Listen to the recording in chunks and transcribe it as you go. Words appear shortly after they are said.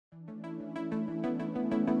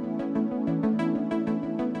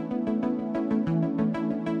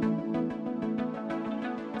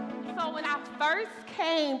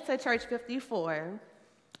came to Church 54,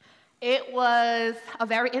 it was a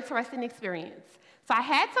very interesting experience. So I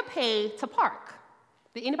had to pay to park.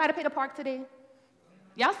 Did anybody pay to park today?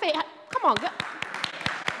 Y'all say, come on.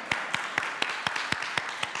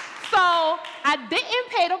 So I didn't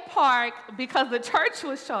pay to park because the church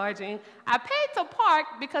was charging. I paid to park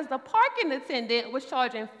because the parking attendant was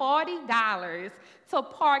charging $40 to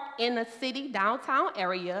park in a city downtown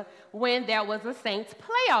area when there was a Saints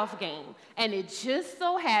playoff game. And it just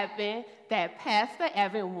so happened that Pastor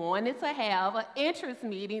Evan wanted to have an interest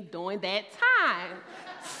meeting during that time.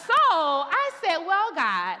 So I said, well,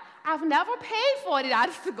 God, I've never paid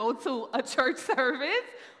 $40 to go to a church service,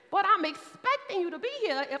 but I'm expecting you to be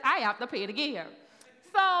here if I have to pay to get here.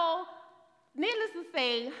 So, needless to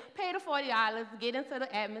say, pay the $40, get into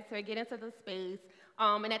the atmosphere, get into the space.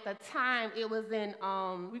 And at the time, it was in,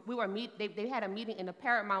 they had a meeting in the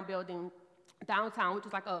Paramount building downtown, which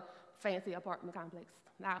is like a fancy apartment complex.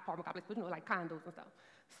 Not apartment complex, but like condos and stuff.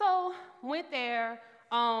 So, went there,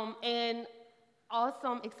 and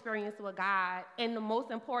awesome experience with God. And the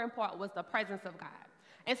most important part was the presence of God.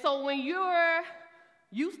 And so when you're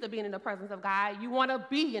used to being in the presence of God, you want to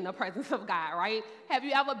be in the presence of God, right? Have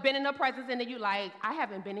you ever been in the presence and then you like, I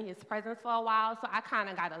haven't been in his presence for a while, so I kind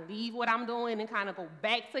of got to leave what I'm doing and kind of go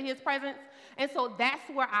back to his presence? And so that's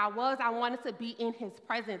where I was. I wanted to be in his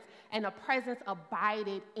presence, and the presence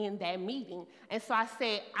abided in that meeting. And so I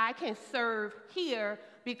said, I can serve here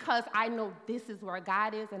because I know this is where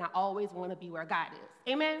God is, and I always want to be where God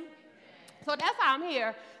is. Amen? So that's how I'm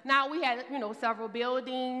here. Now we had, several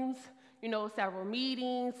buildings, several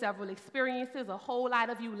meetings, several experiences, a whole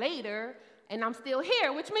lot of you later, and I'm still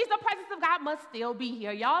here, which means the presence of God must still be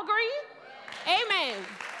here. Y'all agree? Amen.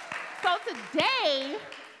 So today,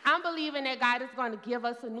 I'm believing that God is going to give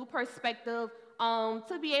us a new perspective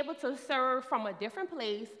to be able to serve from a different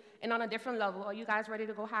place and on a different level. Are you guys ready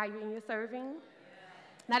to go higher in your serving?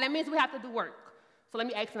 Now, that means we have to do work. So let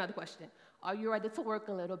me ask another question. Are you ready to work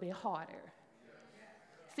a little bit harder?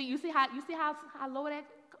 See, you see how low that?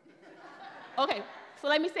 Okay, so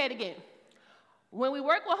let me say it again. When we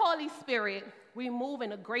work with Holy Spirit, we move in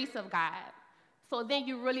the grace of God. So then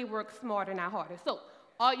you really work smarter, not harder. So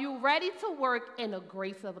are you ready to work in the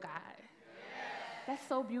grace of God? Yes. That's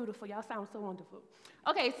so beautiful. Y'all sound so wonderful.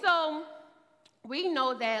 Okay, so we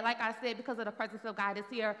know that, like I said, because of the presence of God is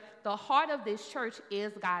here, the heart of this church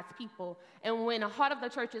is God's people. And when the heart of the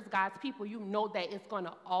church is God's people, you know that it's going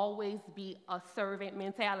to always be a servant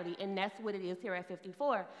mentality. And that's what it is here at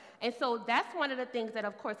 54. And so that's one of the things that,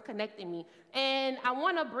 of course, connected me. And I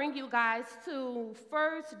want to bring you guys to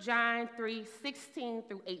 1 John 3, 16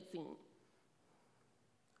 through 18.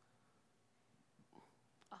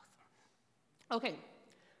 Awesome. Okay.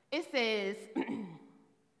 It says...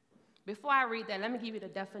 Before I read that, let me give you the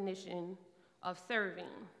definition of serving.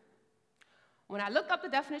 When I looked up the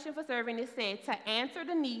definition for serving, it said to answer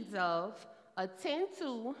the needs of, attend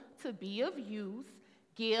to be of use,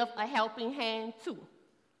 give a helping hand to.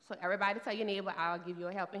 So everybody tell your neighbor, I'll give you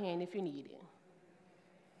a helping hand if you need it.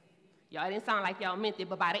 Y'all didn't sound like y'all meant it,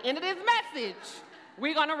 but by the end of this message,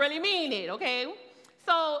 we're going to really mean it, okay?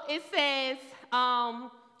 So it says...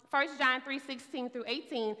 1 John 3, 16 through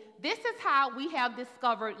 18, this is how we have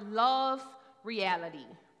discovered love's reality.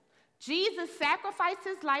 Jesus sacrificed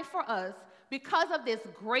his life for us. Because of this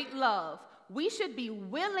great love, we should be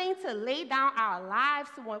willing to lay down our lives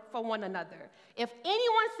for one another. If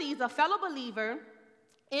anyone sees a fellow believer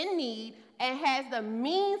in need and has the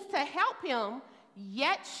means to help him,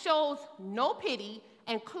 yet shows no pity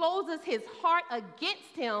and closes his heart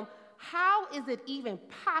against him, how is it even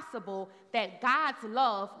possible that God's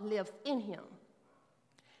love lives in him?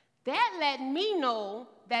 That let me know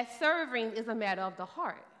that serving is a matter of the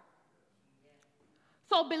heart.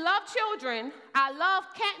 So, beloved children, our love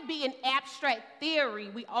can't be an abstract theory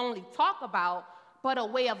we only talk about, but a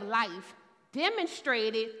way of life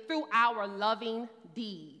demonstrated through our loving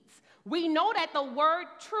deeds. We know that the word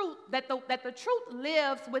truth, that the truth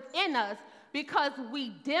lives within us because we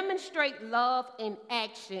demonstrate love in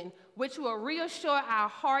action, which will reassure our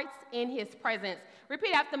hearts in his presence.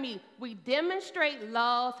 Repeat after me. We demonstrate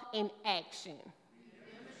love in action.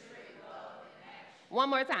 One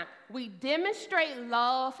more time. We demonstrate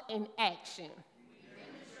love in action.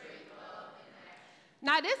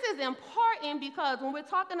 Now, this is important because when we're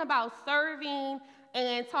talking about serving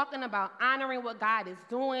and talking about honoring what God is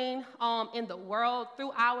doing in the world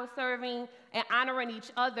through our serving and honoring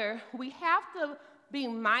each other, we have to be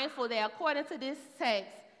mindful that according to this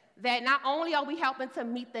text, that not only are we helping to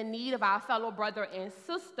meet the need of our fellow brother and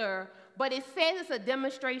sister, but it says it's a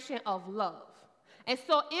demonstration of love. And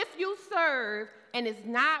so if you serve and it's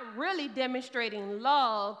not really demonstrating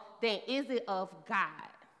love, then is it of God?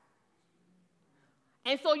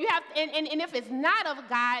 And so you have, and if it's not of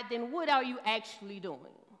God, then what are you actually doing?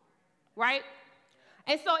 Right?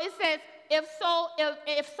 And so it says, if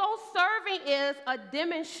so serving is a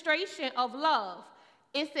demonstration of love,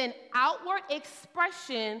 it's an outward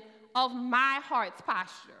expression of my heart's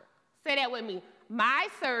posture. Say that with me. My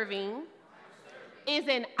serving is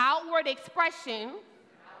an outward expression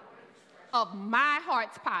of my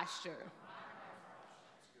heart's posture.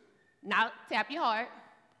 Now tap your heart.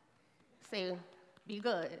 Say, be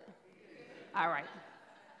good. All right.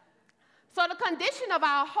 So the condition of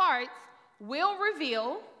our hearts will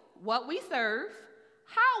reveal what we serve,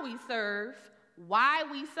 how we serve, why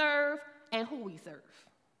we serve, and who we serve.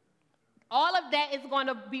 All of that is going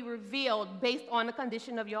to be revealed based on the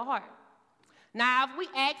condition of your heart. Now, if we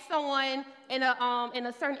ask someone in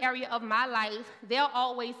a certain area of my life, they'll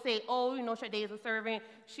always say, oh, Shardae is a servant.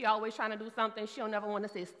 She always trying to do something. She'll never want to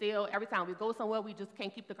sit still. Every time we go somewhere, we just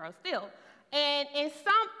can't keep the girl still. And in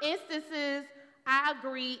some instances, I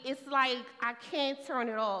agree, it's like I can't turn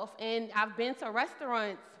it off. And I've been to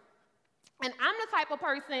restaurants, and I'm the type of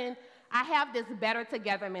person, I have this better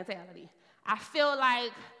together mentality. I feel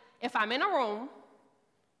like if I'm in a room,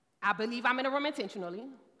 I believe I'm in a room intentionally,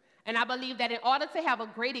 and I believe that in order to have a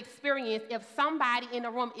great experience, if somebody in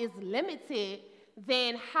the room is limited,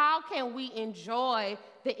 then how can we enjoy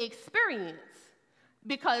the experience?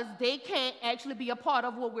 Because they can't actually be a part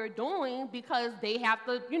of what we're doing because they have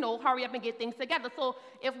to, hurry up and get things together. So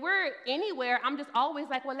if we're anywhere, I'm just always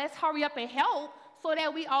like, well, let's hurry up and help so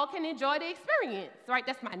that we all can enjoy the experience, right?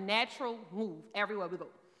 That's my natural move everywhere we go.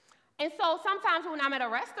 And so sometimes when I'm at a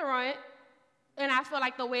restaurant and I feel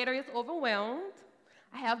like the waiter is overwhelmed,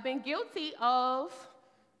 I have been guilty of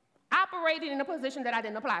operating in a position that I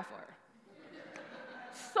didn't apply for.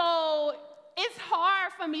 So it's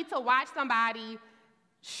hard for me to watch somebody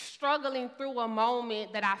struggling through a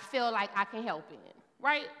moment that I feel like I can help in,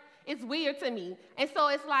 right? It's weird to me. And so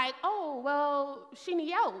it's like, oh, well, she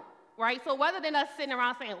need help, right? So rather than us sitting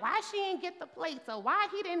around saying, why she didn't get the plates or why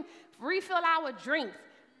he didn't refill our drinks,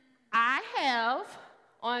 I have,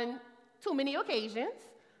 on too many occasions,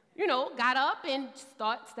 got up and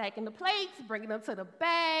start stacking the plates, bringing them to the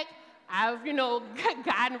back. I've,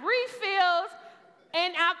 gotten refills,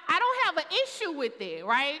 and I don't have an issue with it,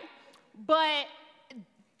 right?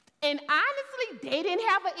 And honestly, they didn't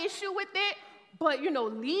have an issue with it, but,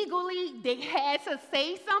 legally, they had to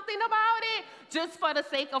say something about it just for the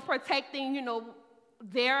sake of protecting,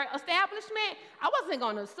 their establishment. I wasn't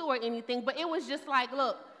going to sue or anything, but it was just like,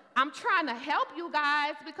 look, I'm trying to help you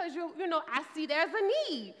guys because, I see there's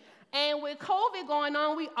a need. And with COVID going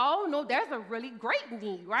on, we all know there's a really great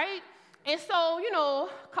need, right? And so, a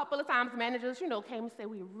couple of times managers, came and said,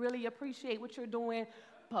 we really appreciate what you're doing,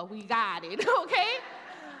 but we got it, okay?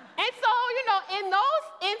 And so, in those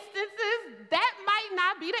instances, that might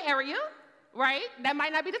not be the area, right? That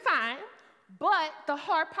might not be the time, but the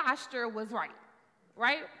heart posture was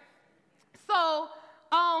right? So,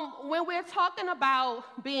 when we're talking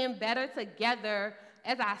about being better together,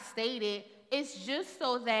 as I stated, it's just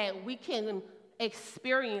so that we can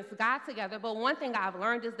experience God together. But one thing I've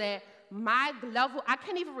learned is that my level, I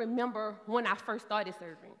can't even remember when I first started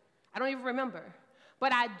serving. I don't even remember.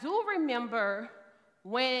 But I do remember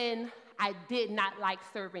when I did not like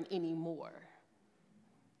serving anymore.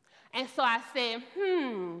 And so I said,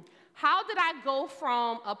 how did I go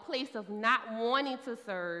from a place of not wanting to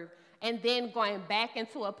serve and then going back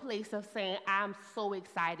into a place of saying, I'm so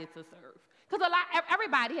excited to serve? Because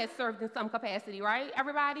everybody has served in some capacity, right?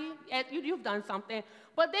 Everybody, you've done something.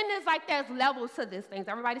 But then there's levels to this thing.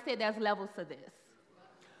 Everybody said there's levels to this.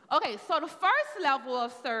 Okay, so the first level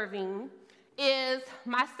of serving is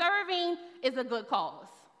my serving is a good cause.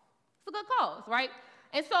 It's a good cause, right?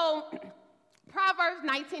 And so Proverbs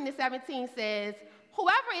 19:17 says,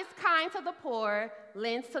 whoever is kind to the poor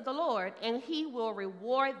lends to the Lord, and he will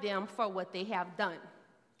reward them for what they have done.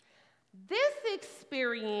 This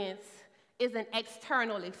experience is an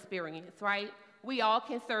external experience, right? We all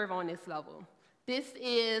can serve on this level. This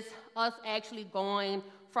is us actually going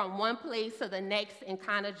from one place to the next and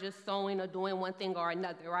kind of just sewing or doing one thing or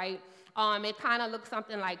another, right? It kind of looks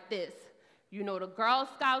something like this. The Girl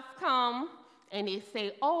Scouts come and they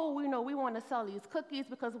say, oh, we want to sell these cookies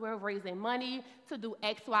because we're raising money to do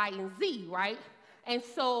X, Y, and Z, right? And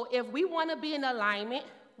so if we want to be in alignment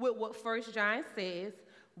with what 1 John says,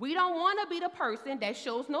 we don't want to be the person that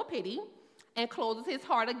shows no pity and closes his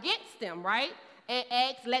heart against them, right? And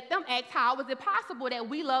let them ask, how is it possible that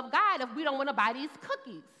we love God if we don't want to buy these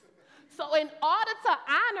cookies? So in order to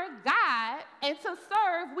honor God and to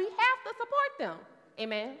serve, we have to support them.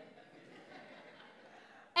 Amen?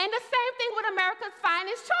 And the same thing with America's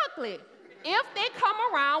finest chocolate. If they come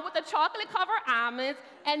around with the chocolate-covered almonds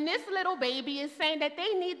and this little baby is saying that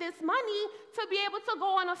they need this money to be able to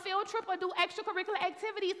go on a field trip or do extracurricular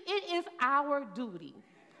activities, it is our duty.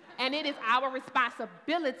 And it is our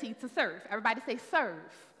responsibility to serve. Everybody say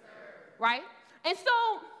serve. Right? And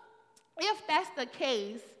so if that's the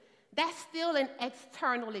case, that's still an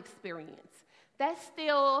external experience. That's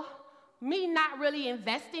still me not really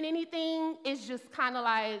investing anything. It's just kind of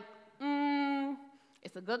like,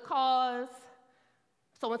 it's a good cause.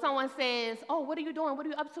 So when someone says, oh, what are you doing? What are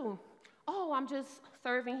you up to? Oh, I'm just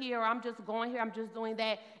serving here, or I'm just going here, I'm just doing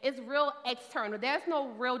that. It's real external. There's no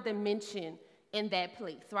real dimension in that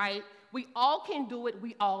place, right? We all can do it.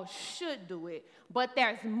 We all should do it. But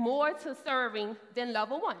there's more to serving than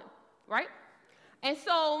level one, right? And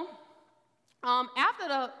so after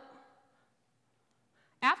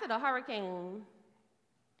the hurricane,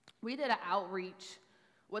 we did an outreach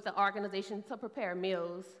with the organization to prepare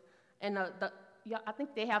meals, and I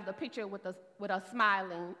think they have the picture with us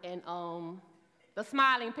smiling, and the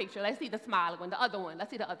smiling picture. Let's see the smiling one. The other one. Let's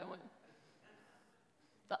see the other one.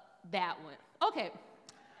 That one. Okay.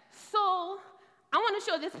 So I want to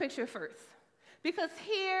show this picture first, because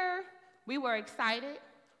here we were excited,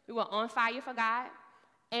 we were on fire for God,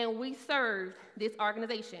 and we served this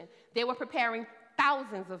organization. They were preparing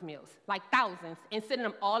thousands of meals, like thousands, and sending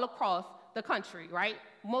them all across the country, right?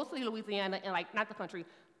 Mostly Louisiana and not the country,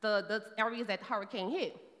 the areas that the hurricane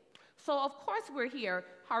hit. So of course we're here.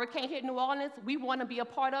 Hurricane hit New Orleans. We want to be a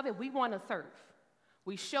part of it. We want to serve.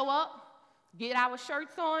 We show up, get our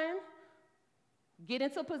shirts on, get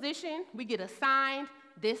into position. We get assigned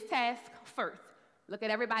this task first. Look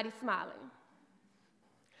at everybody smiling.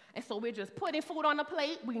 And so we're just putting food on the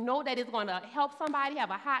plate. We know that it's going to help somebody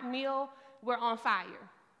have a hot meal. We're on fire.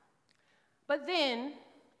 But then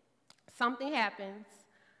something happens,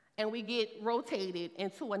 and we get rotated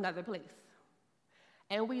into another place.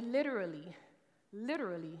 And we literally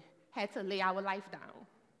had to lay our life down.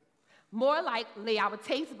 More like lay our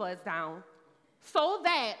taste buds down, so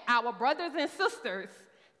that our brothers and sisters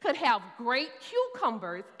could have great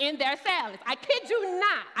cucumbers in their salads. I kid you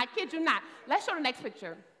not. Let's show the next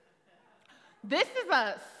picture. This is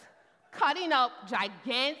us cutting up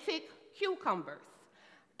gigantic cucumbers.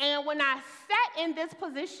 And when I sat in this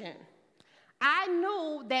position, I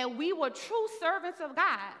knew that we were true servants of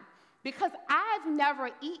God, because I've never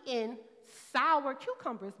eaten sour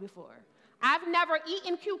cucumbers before. I've never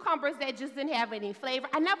eaten cucumbers that just didn't have any flavor.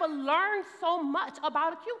 I never learned so much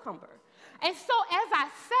about a cucumber. And so as I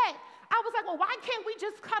sat, I was like, well, why can't we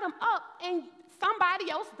just cut them up and somebody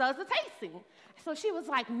else does the tasting? So she was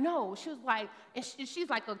like, no. She was like, and she's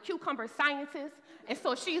like a cucumber scientist. And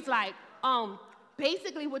so she's like,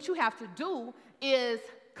 basically what you have to do is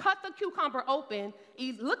cut the cucumber open,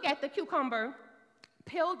 you look at the cucumber,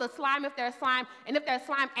 peel the slime if there's slime, and if there's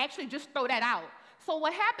slime, actually just throw that out. So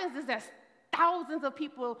what happens is there's thousands of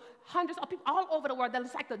people, hundreds of people all over the world that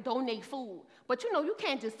just like to donate food. But you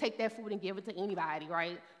can't just take that food and give it to anybody,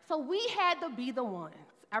 right? So we had to be the ones.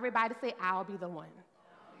 Everybody say, I'll be the one.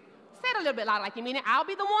 Say it a little bit louder like you mean it. I'll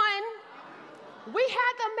be the one. We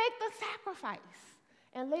had to make the sacrifice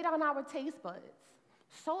and lay down our taste buds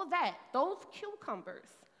so that those cucumbers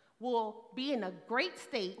will be in a great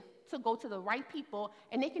state to go to the right people,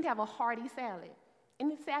 and they can have a hearty salad.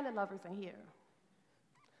 Any salad lovers in here?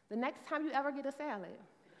 The next time you ever get a salad,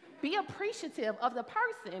 be appreciative of the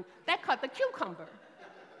person that cut the cucumber.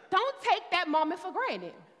 Don't take that moment for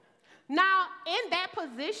granted. Now, in that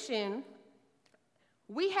position,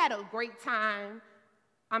 we had a great time.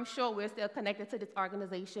 I'm sure we're still connected to this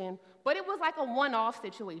organization, but it was like a one-off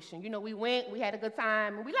situation. We went, we had a good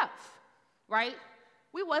time, and we left, right?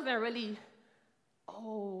 We wasn't really,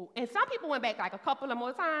 and some people went back like a couple of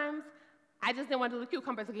more times. I just didn't want to do the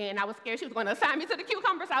cucumbers again. I was scared she was going to assign me to the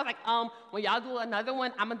cucumbers. I was like, when y'all do another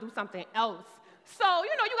one, I'm going to do something else. So, you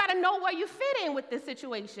got to know where you fit in with this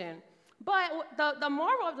situation. But the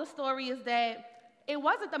moral of the story is that it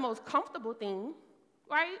wasn't the most comfortable thing,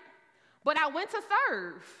 right? But I went to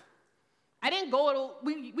serve. I didn't go to,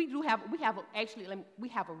 we have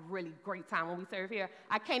a really great time when we serve here.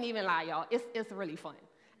 I can't even lie, y'all. It's really fun.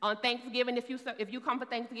 On Thanksgiving, if you come for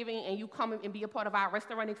Thanksgiving and you come and be a part of our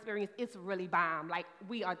restaurant experience, it's really bomb. Like,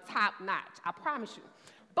 we are top notch, I promise you.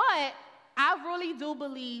 But I really do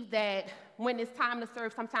believe that when it's time to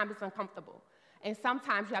serve, sometimes it's uncomfortable. And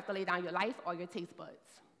sometimes you have to lay down your life or your taste buds.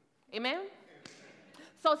 Amen?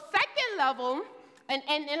 So second level, and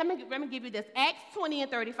let me give you this. Acts 20 and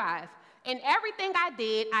 35. In everything I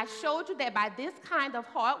did, I showed you that by this kind of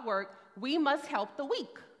hard work, we must help the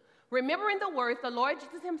weak. Remembering the words the Lord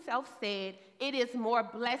Jesus himself said, it is more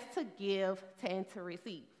blessed to give than to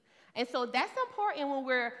receive. And so that's important when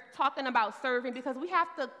we're talking about serving, because we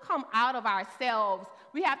have to come out of ourselves.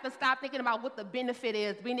 We have to stop thinking about what the benefit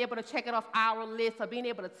is, being able to check it off our list, or being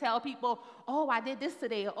able to tell people, oh, I did this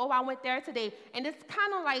today, or oh, I went there today. And it's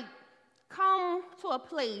kind of like come to a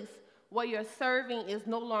place where your serving is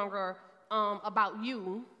no longer about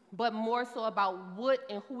you, but more so about what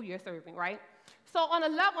and who you're serving, right? So on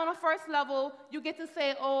a first level, you get to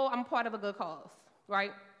say, oh, I'm part of a good cause,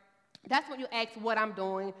 right? That's when you ask what I'm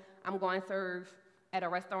doing. I'm going to serve at a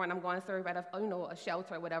restaurant. I'm going to serve at a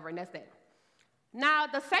shelter or whatever, and that's that. Now,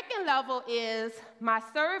 the second level is my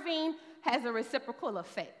serving has a reciprocal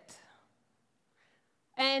effect.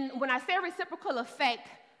 And when I say reciprocal effect,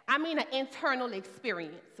 I mean an internal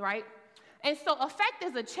experience, right? And so effect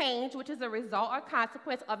is a change, which is a result or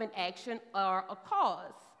consequence of an action or a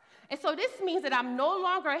cause. And so this means that I'm no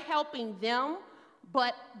longer helping them,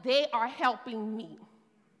 but they are helping me.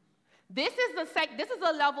 This is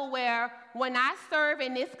a level where when I serve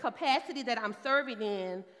in this capacity that I'm serving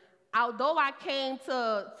in, although I came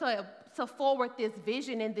to forward this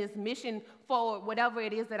vision and this mission for whatever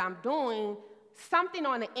it is that I'm doing, something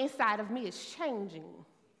on the inside of me is changing.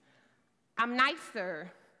 I'm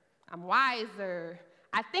nicer. I'm wiser.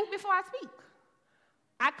 I think before I speak.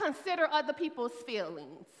 I consider other people's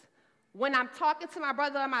feelings. When I'm talking to my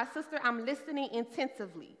brother or my sister, I'm listening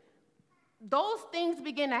intensively. Those things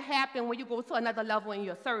begin to happen when you go to another level in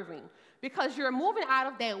your serving, because you're moving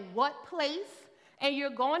out of that what place and you're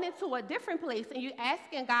going into a different place, and you're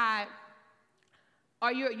asking God,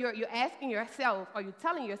 or you're asking yourself, or you're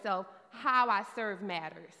telling yourself, how I serve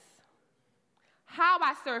matters. How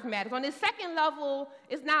I serve matters. On the second level,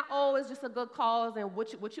 it's not always just a good cause and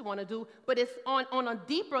what you want to do, but it's on a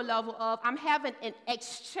deeper level of I'm having an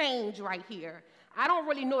exchange right here. I don't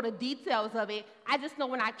really know the details of it. I just know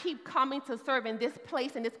when I keep coming to serve in this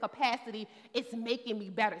place, in this capacity, it's making me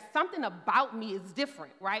better. Something about me is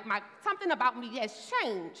different, right? Something about me has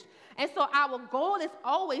changed. And so our goal is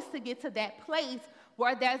always to get to that place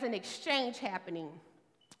where there's an exchange happening.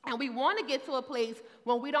 And we want to get to a place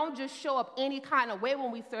when we don't just show up any kind of way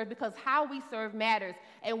when we serve, because how we serve matters.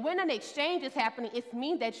 And when an exchange is happening, it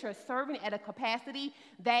means that you're serving at a capacity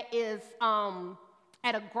that is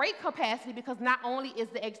at a great capacity, because not only is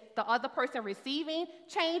the other person receiving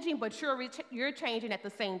changing, but you're changing at the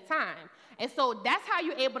same time. And so that's how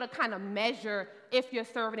you're able to kind of measure if you're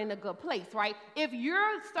serving in a good place, right? If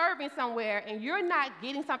you're serving somewhere and you're not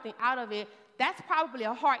getting something out of it, that's probably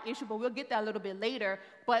a heart issue, but we'll get that a little bit later.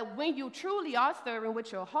 But when you truly are serving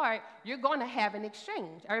with your heart, you're going to have an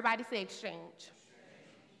exchange. Everybody say exchange.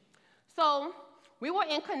 So we were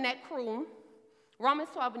in Connect Crew, Romans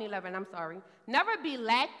 12:11, I'm sorry. Never be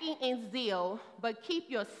lacking in zeal, but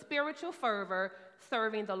keep your spiritual fervor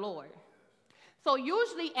serving the Lord. So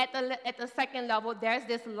usually at the second level, there's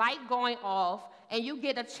this light going off, and you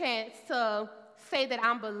get a chance to say that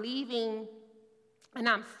I'm believing and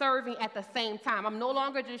I'm serving at the same time. I'm no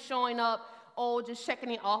longer just showing up, just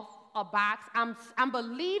checking it off a box. I'm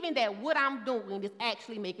believing that what I'm doing is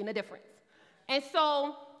actually making a difference. And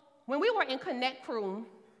so when we were in Connect Crew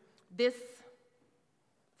this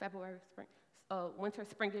February,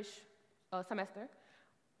 winter-springish semester,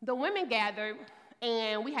 the women gathered,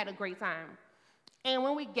 and we had a great time. And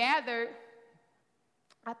when we gathered,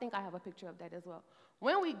 I think I have a picture of that as well.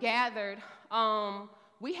 When we gathered,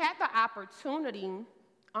 we had the opportunity.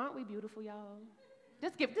 Aren't we beautiful, y'all?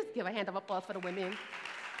 Just give a hand of applause for the women.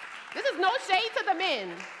 This is no shade to the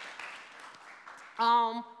men.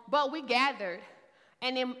 But we gathered,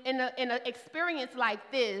 and in an experience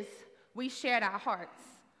like this, we shared our hearts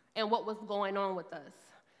and what was going on with us.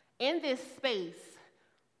 In this space,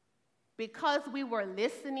 because we were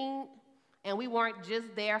listening and we weren't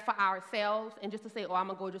just there for ourselves and just to say, I'm going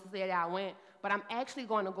to go just to say that I went, but I'm actually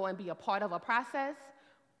going to go and be a part of a process.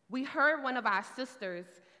 We heard one of our sisters,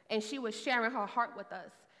 and she was sharing her heart with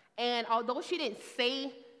us. And although she didn't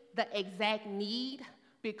say the exact need,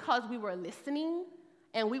 because we were listening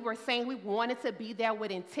and we were saying we wanted to be there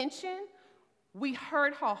with intention, we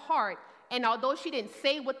heard her heart. And although she didn't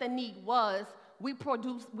say what the need was, we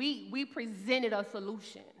presented a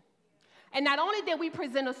solution. And not only did we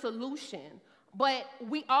present a solution, but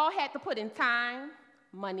we all had to put in time,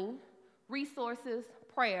 money, resources,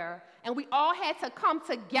 prayer, and we all had to come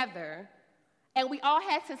together, and we all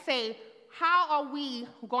had to say, how are we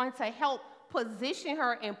going to help position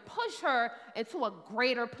her and push her into a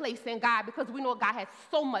greater place in God, because we know God has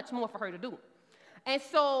so much more for her to do. And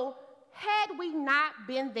so had we not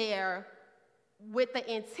been there with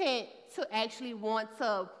the intent to actually want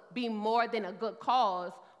to be more than a good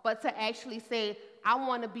cause, but to actually say, I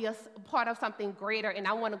want to be a part of something greater, and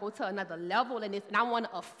I want to go to another level in this, and I want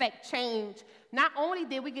to affect change. Not only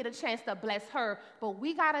did we get a chance to bless her, but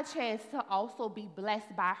we got a chance to also be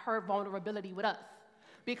blessed by her vulnerability with us.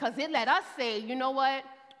 Because it let us say, you know what?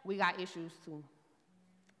 We got issues too.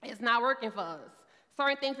 It's not working for us.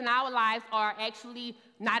 Certain things in our lives are actually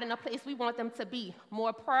not in a place we want them to be.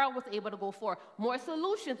 More prayer was able to go for. More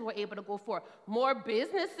solutions were able to go for. More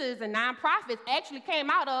businesses and nonprofits actually came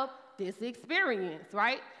out of this experience,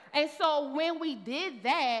 right? And so when we did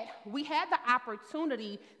that, we had the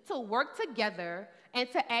opportunity to work together and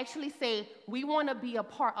to actually say, we want to be a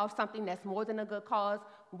part of something that's more than a good cause.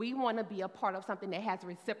 We want to be a part of something that has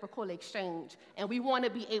reciprocal exchange. And we want to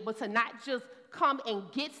be able to not just come and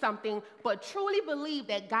get something, but truly believe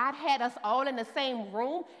that God had us all in the same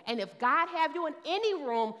room. And if God have you in any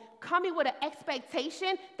room, coming with an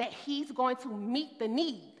expectation that he's going to meet the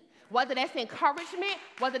need. Whether that's encouragement,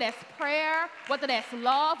 whether that's prayer, whether that's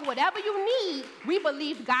love, whatever you need, we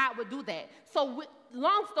believe God would do that. So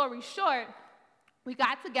long story short, we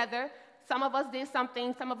got together. Some of us did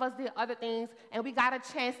something, some of us did other things, and we got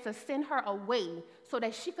a chance to send her away so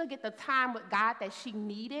that she could get the time with God that she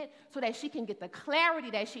needed, so that she can get the clarity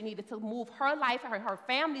that she needed to move her life and her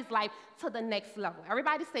family's life to the next level.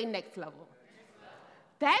 Everybody say next level.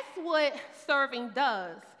 That's what serving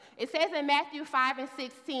does. It says in Matthew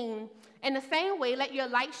 5:16, in the same way, let your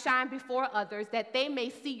light shine before others, that they may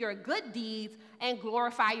see your good deeds and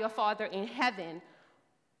glorify your Father in heaven.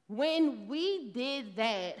 When we did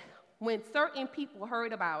that, when certain people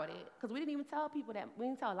heard about it, because we didn't tell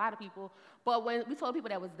a lot of people, but when we told people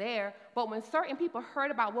that was there, but when certain people heard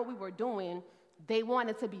about what we were doing, they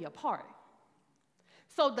wanted to be a part.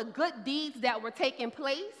 So the good deeds that were taking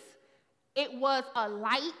place, it was a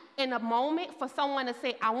light in a moment for someone to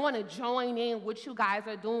say, I want to join in what you guys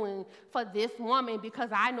are doing for this woman because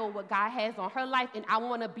I know what God has on her life and I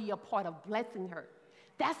want to be a part of blessing her.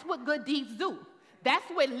 That's what good deeds do. That's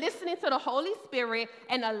what listening to the Holy Spirit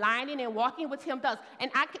and aligning and walking with him does.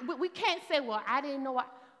 And we can't say, well, I didn't know.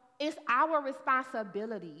 It's our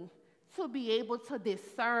responsibility to be able to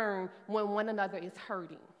discern when one another is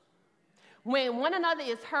hurting. When one another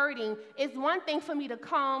is hurting, it's one thing for me to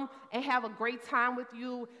come and have a great time with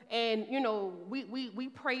you. And, we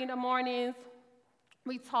pray in the mornings.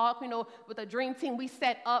 We talk, with the dream team. We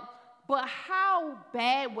set up. But how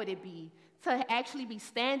bad would it be to actually be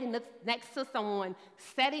standing next to someone,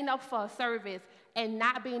 setting up for a service, and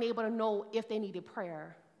not being able to know if they needed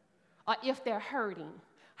prayer or if they're hurting?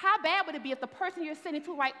 How bad would it be if the person you're sitting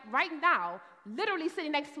to right now, literally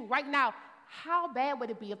sitting next to right now, how bad would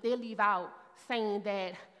it be if they leave out saying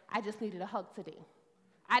that I just needed a hug today?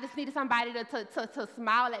 I just needed somebody to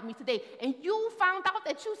smile at me today. And you found out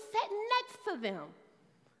that you sat next to them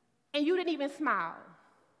and you didn't even smile.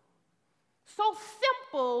 So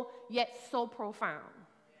simple, yet so profound.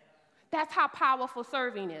 That's how powerful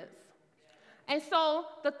serving is. And so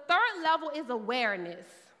the third level is awareness.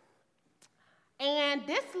 And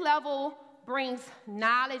this level brings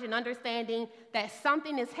knowledge and understanding that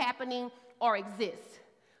something is happening or exists.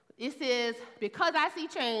 This is, because I see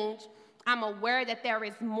change, I'm aware that there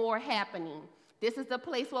is more happening. This is the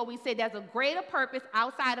place where we say there's a greater purpose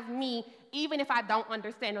outside of me, even if I don't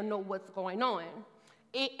understand or know what's going on.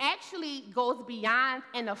 It actually goes beyond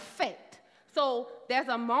an effect. So there's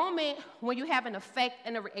a moment when you have an effect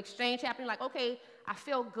and an exchange happening, like, okay, I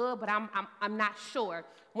feel good, but I'm not sure.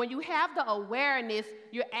 When you have the awareness,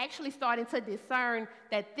 you're actually starting to discern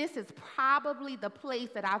that this is probably the place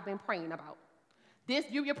that I've been praying about.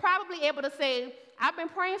 You're probably able to say, I've been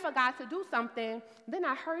praying for God to do something. Then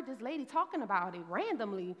I heard this lady talking about it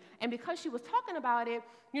randomly. And because she was talking about it,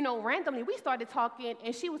 randomly, we started talking,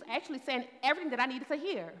 and she was actually saying everything that I needed to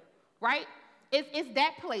hear, right? It's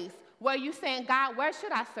that place where you're saying, God, where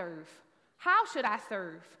should I serve? How should I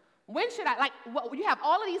serve? When should I? You have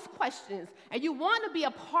all of these questions, and you want to be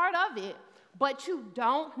a part of it, but you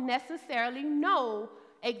don't necessarily know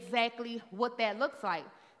exactly what that looks like.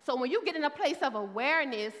 So when you get in a place of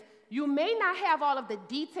awareness, you may not have all of the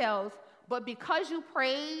details, but because you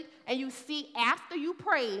prayed and you see after you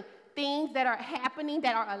pray things that are happening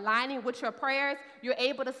that are aligning with your prayers, you're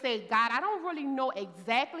able to say, God, I don't really know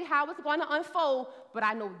exactly how it's going to unfold, but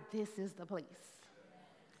I know this is the place.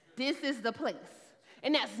 This is the place.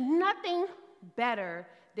 And there's nothing better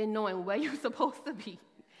than knowing where you're supposed to be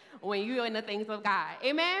when you're in the things of God.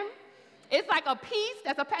 Amen? It's like a peace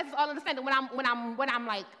that surpasses all understanding when I'm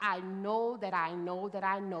like, I know that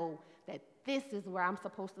that this is where I'm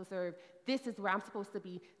supposed to serve, this is where I'm supposed to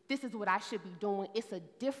be, this is what I should be doing. It's a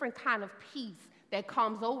different kind of peace that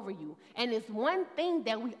comes over you. And it's one thing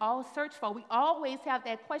that we all search for. We always have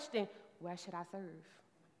that question, where should I serve?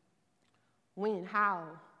 When? How?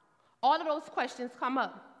 All of those questions come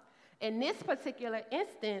up. In this particular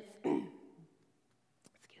instance,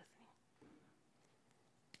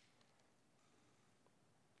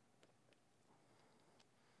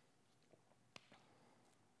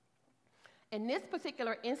 in this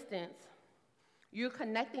particular instance, you're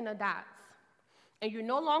connecting the dots. And you're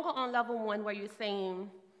no longer on level one where you're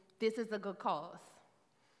saying, this is a good cause.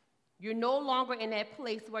 You're no longer in that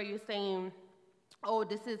place where you're saying, oh,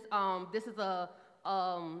 this is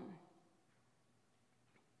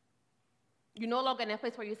you're no longer in that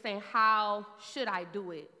place where you're saying, how should I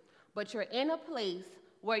do it? But you're in a place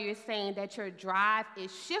where you're saying that your drive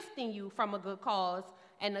is shifting you from a good cause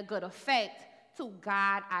and a good effect to,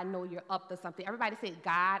 God, I know you're up to something. Everybody say,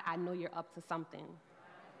 God, I know you're up to something.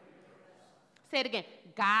 Say it again.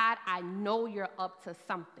 God, I know you're up to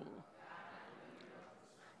something.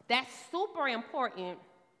 That's super important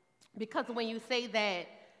because when you say that,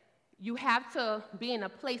 you have to be in a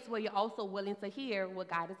place where you're also willing to hear what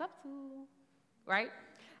God is up to, right?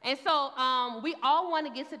 And so we all want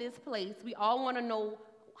to get to this place. We all want to know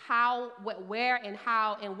how, where, and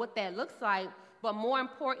how, and what that looks like. But more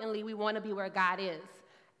importantly, we want to be where God is.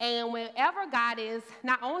 And wherever God is,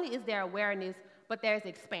 not only is there awareness, but there's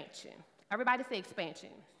expansion. Everybody say expansion.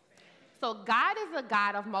 So God is a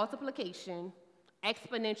God of multiplication,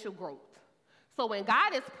 exponential growth. So when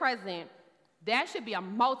God is present, there should be a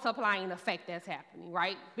multiplying effect that's happening,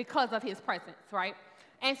 right? Because of his presence, right?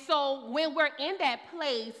 And so when we're in that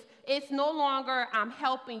place, it's no longer I'm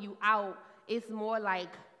helping you out. It's more like,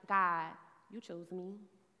 God, you chose me.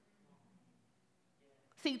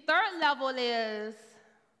 See, third level is,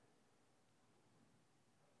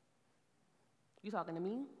 you talking to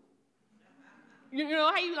me? You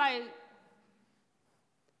know how you like,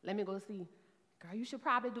 let me go see. Girl, you should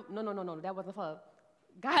probably do, no, that wasn't for her.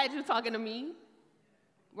 God, you talking to me,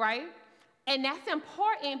 right? And that's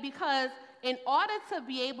important because in order to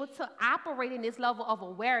be able to operate in this level of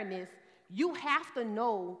awareness, you have to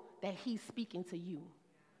know that he's speaking to you.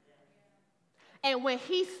 And when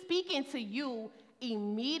he's speaking to you,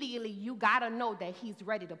 immediately you got to know that he's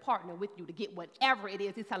ready to partner with you to get whatever it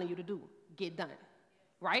is he's telling you to do, get done,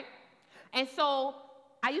 right? And so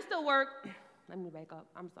I used to work, let me back up,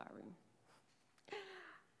 I'm sorry.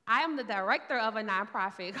 I am the director of a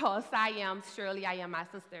nonprofit called Siam, Surely I Am My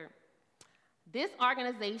Sister. This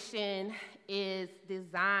organization is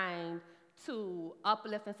designed to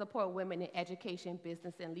uplift and support women in education,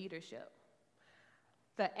 business, and leadership.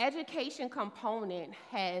 The education component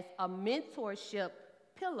has a mentorship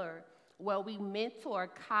pillar where we mentor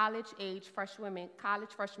college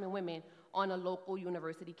freshman women on a local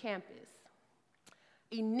university campus.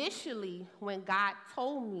 Initially, when God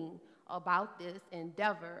told me about this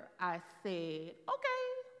endeavor, I said, okay,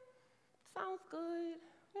 sounds good.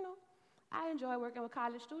 You know, I enjoy working with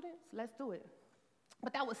college students. Let's do it.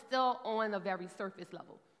 But that was still on a very surface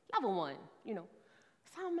level, level one, you know.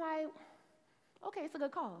 So I'm like, okay, it's a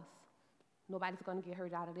good cause. Nobody's going to get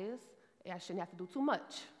hurt out of this. I shouldn't have to do too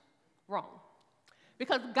much. Wrong.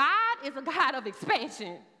 Because God is a God of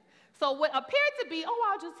expansion. So what appeared to be,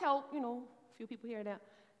 oh, I'll just help, you know, a few people here and there,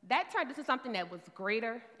 that turned into something that was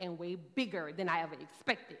greater and way bigger than I ever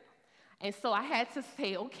expected. And so I had to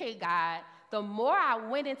say, okay, God, the more I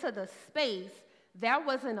went into the space, there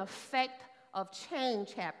was an effect of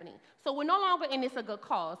change happening. So we're no longer in this a good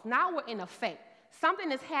cause. Now we're in effect.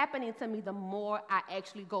 Something is happening to me the more I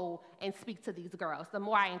actually go and speak to these girls. The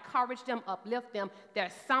more I encourage them, uplift them,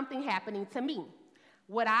 there's something happening to me.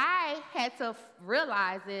 What I had to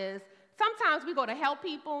realize is sometimes we go to help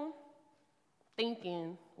people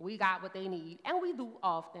thinking we got what they need, and we do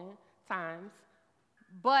oftentimes.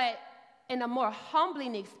 But in a more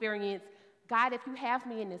humbling experience, God, if you have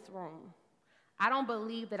me in this room, I don't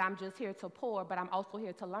believe that I'm just here to pour, but I'm also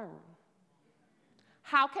here to learn.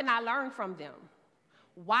 How can I learn from them?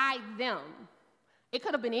 Why them? It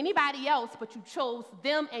could have been anybody else, but you chose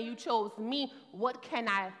them and you chose me. What can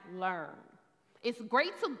I learn? It's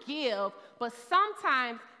great to give, but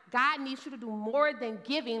sometimes God needs you to do more than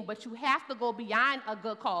giving, but you have to go beyond a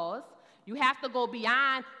good cause. You have to go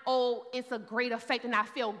beyond, oh, it's a great effect and I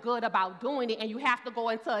feel good about doing it. And you have to go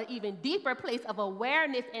into an even deeper place of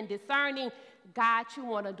awareness and discerning, God, you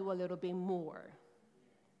want to do a little bit more.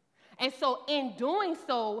 And so in doing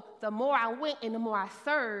so, the more I went and the more I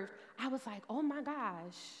served, I was like, oh my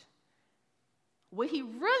gosh. What he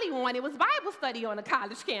really wanted was Bible study on a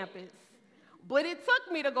college campus. But it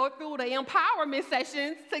took me to go through the empowerment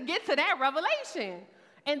sessions to get to that revelation.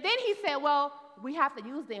 And then he said, well, we have to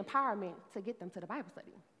use the empowerment to get them to the Bible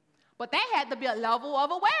study. But that had to be a level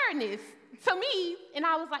of awareness to me. And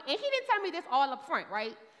I was like, and he didn't tell me this all up front,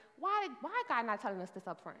 right? Why God not telling us this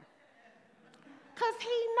up front? Because he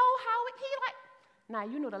know how he like. Now,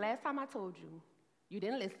 you know the last time I told you, you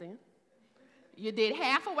didn't listen. You did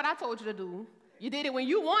half of what I told you to do. You did it when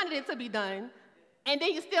you wanted it to be done. And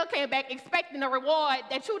then you still came back expecting a reward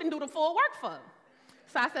that you didn't do the full work for.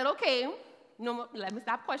 So I said, okay, no, let me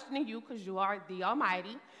stop questioning you because you are the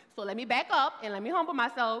Almighty. So let me back up and let me humble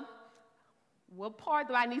myself. What part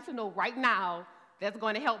do I need to know right now that's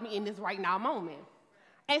going to help me in this right now moment?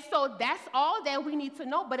 And so that's all that we need to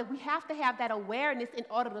know, but we have to have that awareness in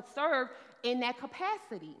order to serve in that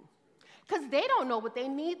capacity. Because they don't know what they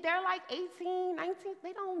need. They're like 18, 19,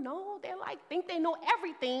 they don't know. They're like, think they know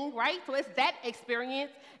everything, right? So it's that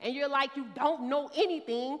experience, and you're like, you don't know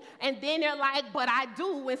anything. And then they're like, but I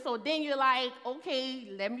do. And so then you're like, okay,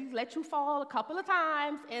 let me let you fall a couple of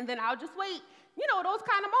times, and then I'll just wait. You know, those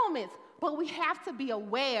kind of moments. But we have to be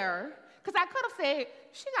aware, because I could have said,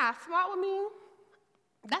 she got smart with me.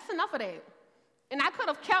 That's enough of that. And I could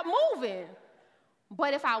have kept moving.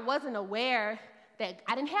 But if I wasn't aware that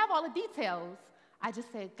I didn't have all the details, I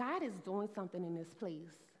just said, God is doing something in this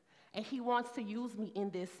place. And he wants to use me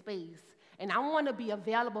in this space. And I want to be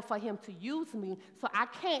available for him to use me. So I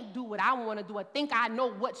can't do what I want to do or think I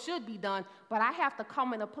know what should be done. But I have to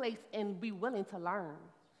come in a place and be willing to learn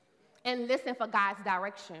and listen for God's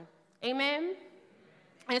direction. Amen?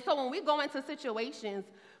 And so when we go into situations,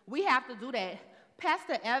 we have to do that.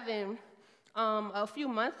 Pastor Evan, a few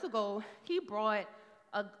months ago, he brought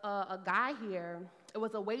a guy here. It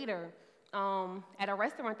was a waiter at a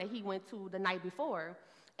restaurant that he went to the night before.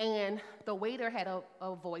 And the waiter had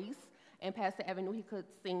a voice, and Pastor Evan knew he could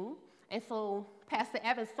sing. And so Pastor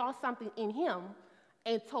Evan saw something in him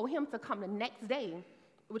and told him to come the next day,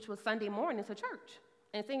 which was Sunday morning, to church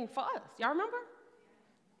and sing for us. Y'all remember?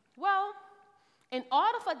 Well, in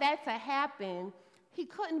order for that to happen, he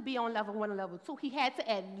couldn't be on level 1 and level 2. He had to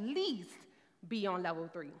at least be on level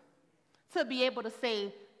 3 to be able to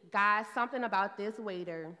say, God, something about this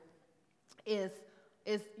waiter is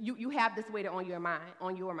you have this waiter on your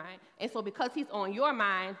mind. And so because he's on your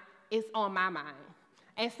mind, it's on my mind.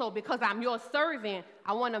 And so because I'm your servant,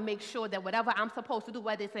 I want to make sure that whatever I'm supposed to do,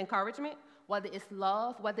 whether it's encouragement, whether it's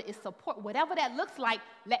love, whether it's support, whatever that looks like,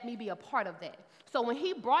 let me be a part of that. So when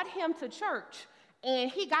he brought him to church and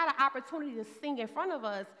he got an opportunity to sing in front of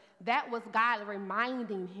us, that was God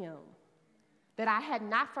reminding him that I had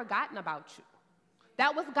not forgotten about you.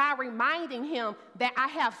 That was God reminding him that I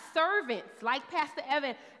have servants like Pastor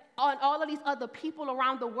Evan and all of these other people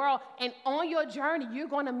around the world, and on your journey, you're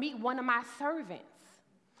going to meet one of my servants.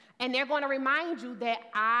 And they're going to remind you that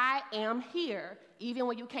I am here. Even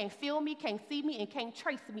when you can't feel me, can't see me, and can't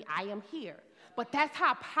trace me, I am here. But that's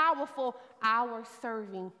how powerful our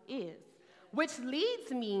serving is. Which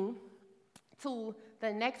leads me to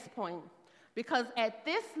the next point. Because at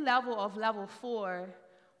this level of level 4,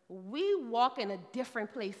 we walk in a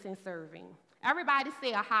different place in serving. Everybody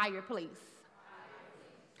say a higher place.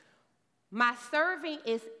 My serving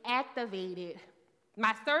is activated.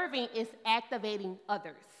 My serving is activating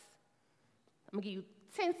others. I'm going to give you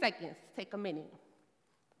 10 seconds. Take a minute.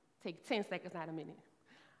 Take 10 seconds, not a minute.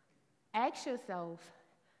 Ask yourself,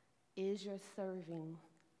 is your serving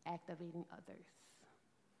activating others?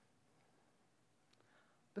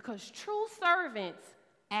 Because true servants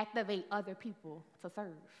activate other people to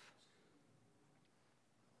serve.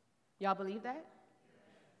 Y'all believe that?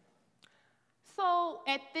 So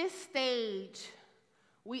at this stage,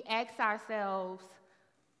 we ask ourselves,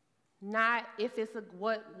 not if it's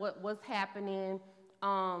what's happening.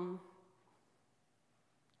 Sorry.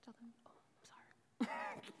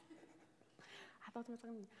 I thought you were talking to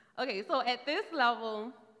me. Okay, so at this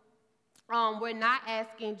level, we're not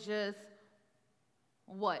asking just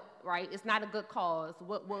what, right? It's not a good cause.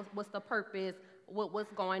 What's the purpose?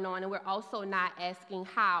 What's going on? And we're also not asking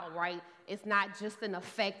how, right? It's not just an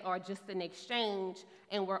effect or just an exchange.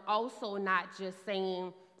 And we're also not just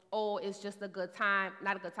saying, oh, it's just a good time.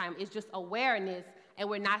 Not a good time. It's just awareness. And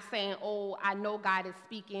we're not saying, oh, I know God is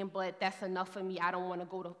speaking, but that's enough for me. I don't want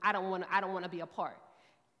to I don't want to be a part.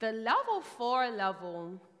 The level 4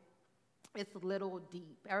 level is a little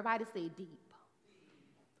deep. Everybody say deep.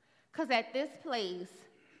 Because at this place,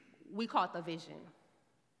 we caught the vision.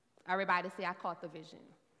 Everybody say, I caught the vision.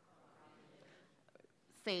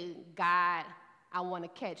 Say, God, I want to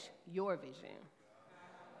catch your vision.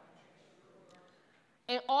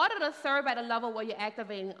 In order to serve at a level where you're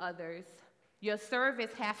activating others, Your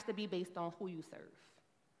service has to be based on who you serve.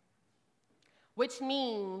 Which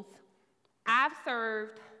means I've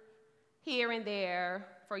served here and there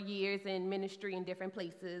for years in ministry in different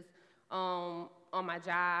places, on my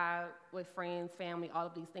job, with friends, family, all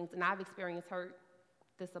of these things. And I've experienced hurt,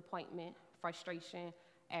 disappointment, frustration,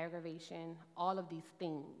 aggravation, all of these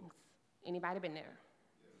things. Anybody been there?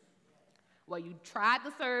 Well, you tried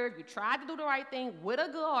to serve, you tried to do the right thing with a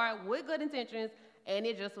good heart, with good intentions, and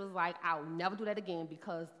it just was like, I'll never do that again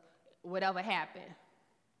because whatever happened.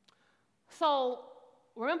 So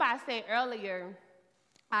remember I said earlier,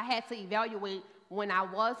 I had to evaluate when I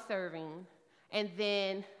was serving, and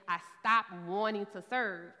then I stopped wanting to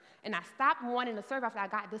serve. And I stopped wanting to serve after I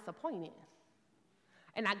got disappointed.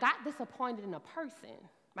 And I got disappointed in a person.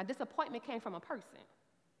 My disappointment came from a person,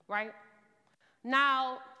 right?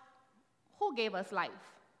 Now, who gave us life?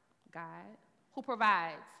 God. Who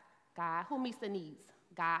provides? God. Who meets the needs?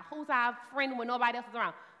 God. Who's our friend when nobody else is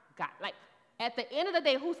around? God. Like, at the end of the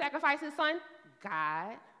day, who sacrificed his son?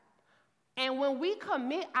 God. And when we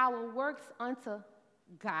commit our works unto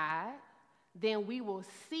God, then we will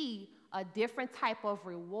see a different type of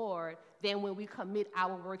reward than when we commit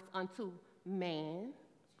our works unto man,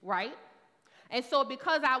 right? And so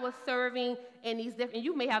because I was serving in these different,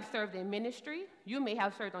 you may have served in ministry, you may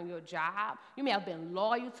have served on your job, you may have been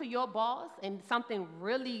loyal to your boss, and something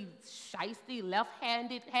really shiesty,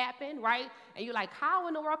 left-handed happened, right? And you're like, how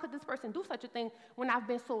in the world could this person do such a thing when I've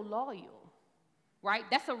been so loyal, right?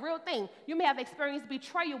 That's a real thing. You may have experienced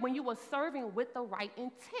betrayal when you were serving with the right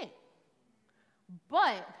intent.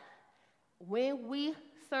 But when we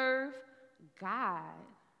serve God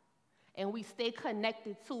and we stay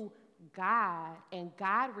connected to God and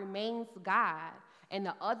God remains God and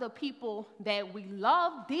the other people that we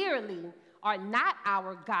love dearly are not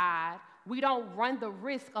our God, we don't run the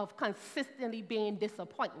risk of consistently being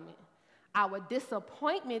disappointment. Our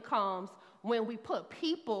disappointment comes when we put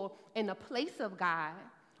people in the place of God,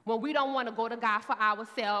 when we don't want to go to God for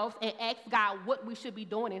ourselves and ask God what we should be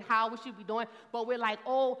doing and how we should be doing, but we're like,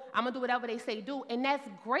 oh, I'm going to do whatever they say do. And that's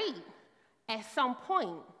great at some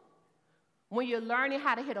point when you're learning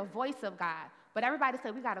how to hear the voice of God. But everybody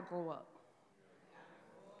said we got to grow up.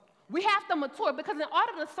 We have to mature because in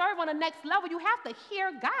order to serve on the next level, you have to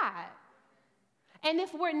hear God. And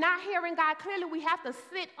if we're not hearing God clearly, we have to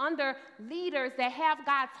sit under leaders that have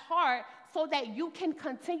God's heart so that you can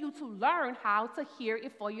continue to learn how to hear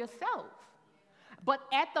it for yourself. But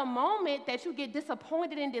at the moment that you get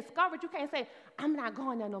disappointed and discouraged, you can't say, I'm not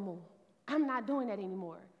going there no more. I'm not doing that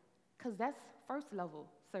anymore. Because that's first level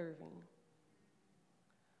serving.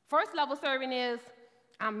 First level serving is,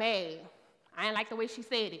 I'm mad. I ain't like the way she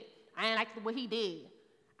said it. I ain't like what he did.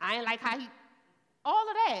 I ain't like how he, all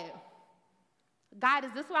of that. God,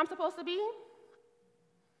 is this where I'm supposed to be?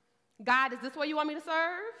 God, is this where you want me to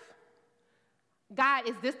serve? God,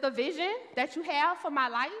 is this the vision that you have for my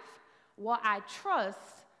life? Well, I trust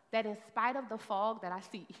that in spite of the fog that I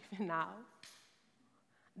see even now,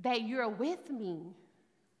 that you're with me.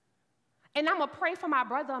 And I'm going to pray for my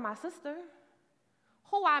brother or my sister,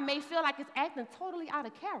 who I may feel like is acting totally out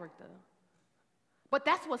of character. But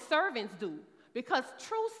that's what servants do, because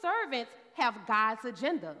true servants have God's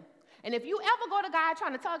agenda. And if you ever go to God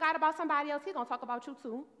trying to tell God about somebody else, he's going to talk about you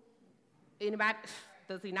too. Anybody?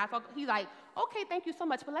 Does he not talk? He's like, okay, thank you so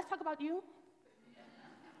much, but let's talk about you.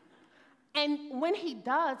 And when he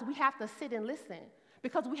does, we have to sit and listen,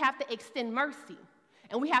 because we have to extend mercy,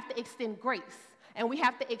 and we have to extend grace, and we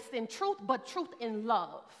have to extend truth, but truth in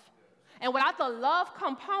love. And without the love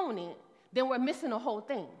component, then we're missing the whole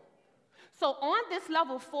thing. So on this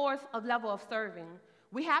level 4 of level of serving,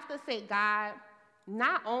 we have to say, God,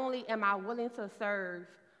 not only am I willing to serve,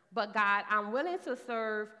 but God, I'm willing to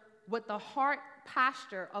serve with the heart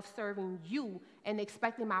posture of serving you and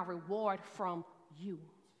expecting my reward from you.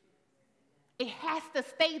 It has to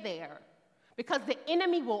stay there, because the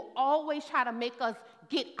enemy will always try to make us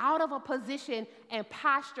get out of a position and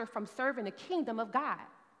posture from serving the kingdom of God.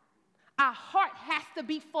 Our heart has to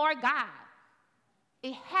be for God.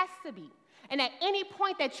 It has to be. And at any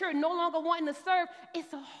point that you're no longer wanting to serve,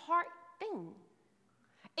 it's a heart thing.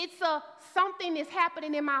 It's something that's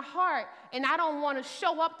happening in my heart, and I don't want to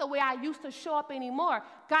show up the way I used to show up anymore.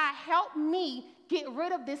 God, help me get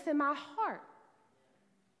rid of this in my heart.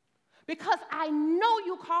 Because I know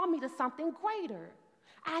you called me to something greater.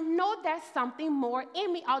 I know there's something more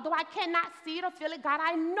in me. Although I cannot see it or feel it, God,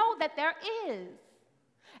 I know that there is.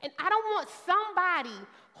 And I don't want somebody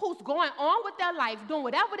who's going on with their life, doing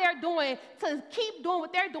whatever they're doing, to keep doing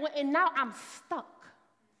what they're doing, and now I'm stuck.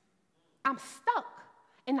 I'm stuck,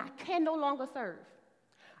 and I can no longer serve.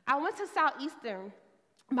 I went to Southeastern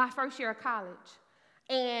my first year of college.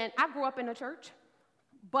 And I grew up in the church.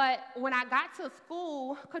 But when I got to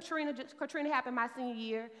school, Katrina happened my senior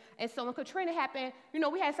year. And so when Katrina happened,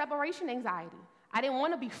 we had separation anxiety. I didn't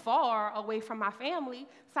want to be far away from my family.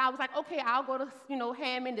 So I was like, okay, I'll go to,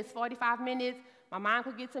 Hammond. It's 45 minutes. My mom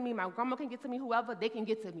could get to me. My grandma can get to me. Whoever, they can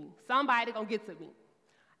get to me. Somebody going to get to me.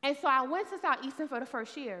 And so I went to Southeastern for the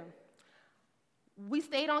first year. We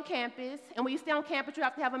stayed on campus. And when you stay on campus, you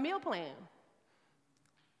have to have a meal plan.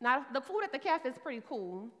 Now, the food at the cafe is pretty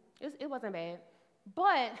cool. It wasn't bad.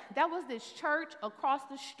 But there was this church across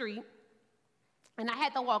the street, and I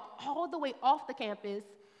had to walk all the way off the campus,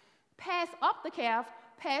 pass up the calf,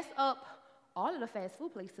 pass up all of the fast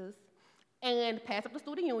food places, and pass up the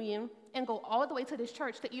student union, and go all the way to this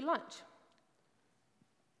church to eat lunch.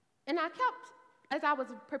 And I kept, as I was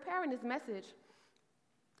preparing this message,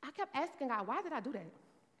 I kept asking God, why did I do that?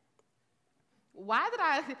 Why did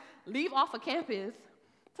I leave off of campus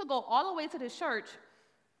to go all the way to this church,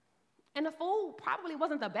 and the food probably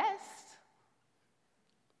wasn't the best?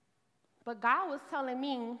 But God was telling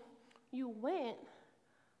me, you went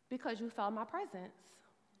because you felt my presence.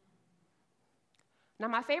 Now,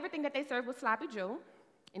 my favorite thing that they served was Sloppy Joe.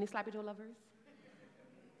 Any Sloppy Joe lovers?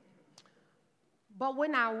 But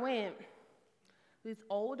when I went, these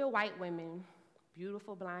older white women,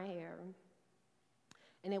 beautiful blonde hair,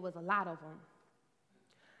 and it was a lot of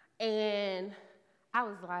them. And I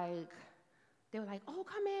was like, they were like, oh,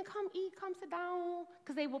 come in, come eat, come sit down,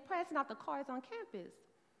 because they were passing out the cards on campus.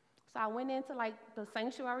 So I went into, the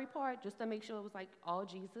sanctuary part just to make sure it was, all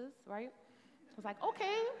Jesus, right? I was like,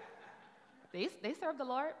 okay, they serve the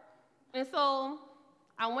Lord. And so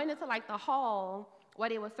I went into, the hall where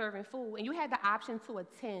they were serving food, and you had the option to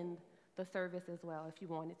attend the service as well if you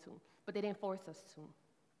wanted to, but they didn't force us to.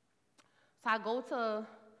 So I go to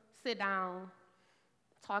sit down,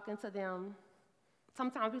 talking to them.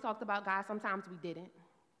 Sometimes we talked about God, sometimes we didn't.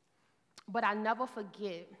 But I never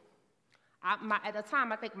forget, at the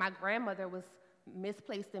time, I think my grandmother was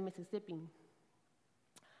misplaced in Mississippi.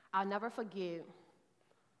 I'll never forget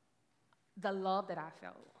the love that I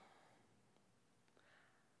felt.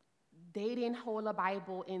 They didn't hold a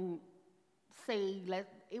Bible and say,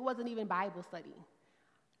 it wasn't even Bible study.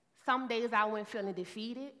 Some days I went feeling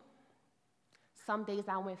defeated. Some days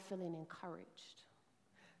I went feeling encouraged.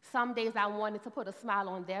 Some days I wanted to put a smile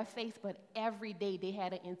on their face, but every day they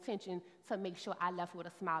had an intention to make sure I left with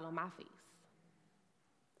a smile on my face.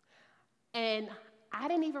 And I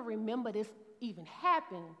didn't even remember this even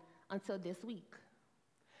happened until this week.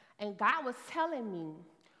 And God was telling me,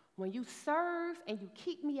 when you serve and you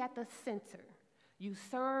keep me at the center, you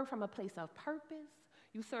serve from a place of purpose,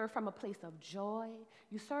 you serve from a place of joy,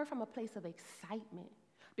 you serve from a place of excitement,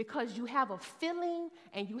 because you have a feeling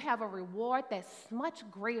and you have a reward that's much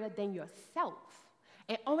greater than yourself.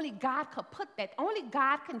 And only God could put that. Only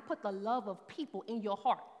God can put the love of people in your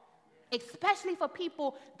heart, especially for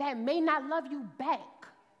people that may not love you back.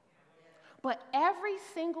 But every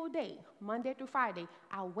single day, Monday through Friday,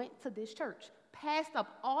 I went to this church, passed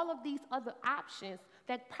up all of these other options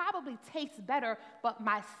that probably taste better, but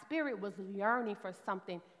my spirit was yearning for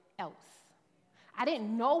something else. I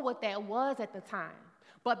didn't know what that was at the time.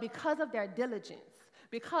 But because of their diligence,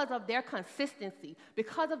 because of their consistency,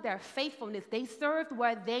 because of their faithfulness, they served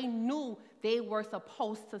where they knew they were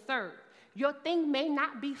supposed to serve. Your thing may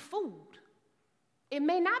not be food. It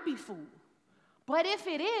may not be food. But if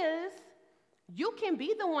it is, you can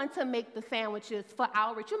be the one to make the sandwiches for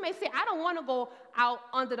outreach. You may say, I don't want to go out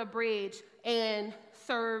under the bridge and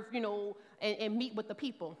serve, and meet with the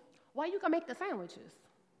people. Well, you can make the sandwiches.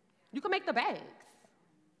 You can make the bags.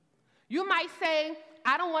 You might say,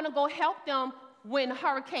 I don't want to go help them when a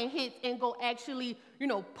hurricane hits and go actually,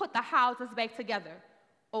 put the houses back together.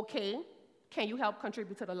 Okay, can you help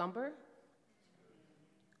contribute to the lumber?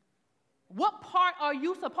 What part are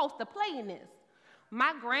you supposed to play in this?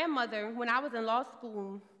 My grandmother, when I was in law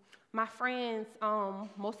school, my friends,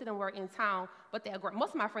 most of them were in town, but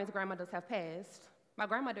most of my friends' grandmothers have passed. My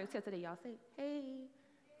grandmother is here today, y'all say, hey.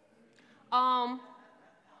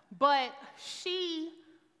 But she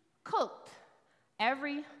cooked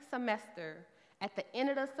every semester at the end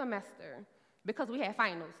of the semester because we had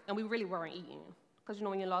finals and we really weren't eating. Because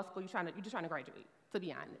when you're in law school, you're just trying to graduate, to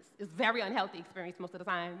be honest. It's a very unhealthy experience most of the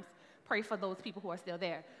times. Pray for those people who are still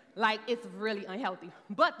there. It's really unhealthy.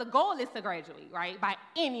 But the goal is to graduate, right, by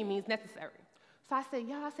any means necessary. So I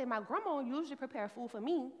said, my grandma usually prepare food for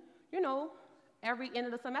me. Every end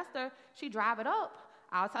of the semester, she drive it up.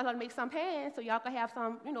 I'll tell her to make some pans so y'all can have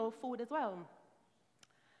some, food as well.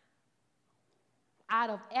 Out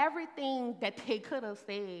of everything that they could have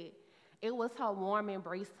said, it was her warm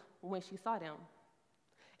embrace when she saw them.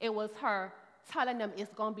 It was her telling them,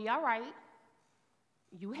 it's going to be all right.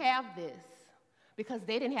 You have this. Because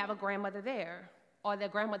they didn't have a grandmother there, or their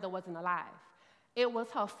grandmother wasn't alive. It was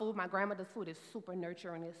her food. My grandmother's food is super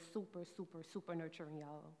nurturing. It's super, super, super nurturing,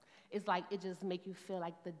 y'all. It's like it just makes you feel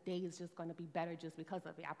like the day is just going to be better just because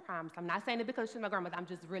of it. I promise. I'm not saying it because she's my grandmother. I'm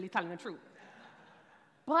just really telling the truth.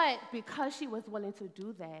 But because she was willing to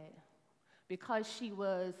do that, because she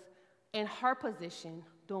was in her position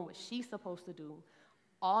doing what she's supposed to do,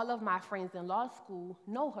 all of my friends in law school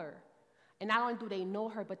know her. And not only do they know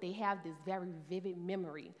her, but they have this very vivid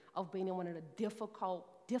memory of being in one of the difficult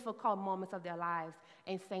moments of their lives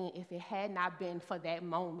and saying, if it had not been for that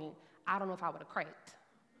moment, I don't know if I would have cracked,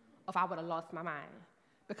 if I would have lost my mind.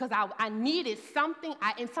 Because I needed something,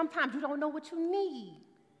 and sometimes you don't know what you need.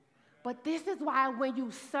 But this is why when you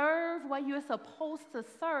serve what you're supposed to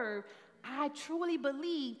serve, I truly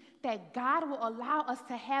believe that God will allow us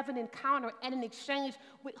to have an encounter and an exchange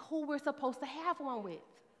with who we're supposed to have one with.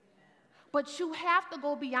 But you have to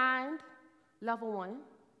go beyond level 1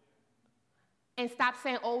 and stop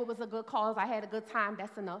saying, oh, it was a good cause, I had a good time,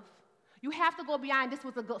 that's enough. You have to go beyond, this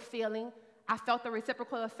was a good feeling. I felt the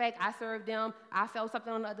reciprocal effect, I served them, I felt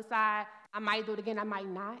something on the other side, I might do it again, I might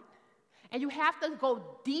not. And you have to go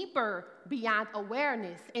deeper beyond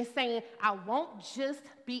awareness and saying, I won't just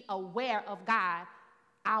be aware of God,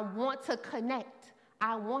 I want to connect,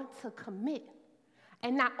 I want to commit.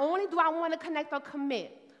 And not only do I want to connect or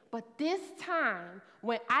commit, but this time,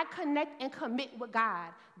 when I connect and commit with God,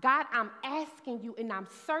 God, I'm asking you and I'm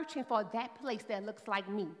searching for that place that looks like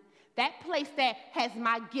me, that place that has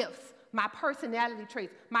my gifts, my personality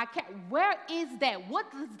traits, where is that?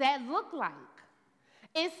 What does that look like?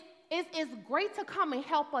 It's great to come and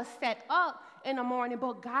help us set up in the morning,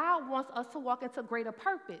 but God wants us to walk into greater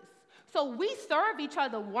purpose. So we serve each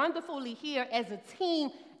other wonderfully here as a team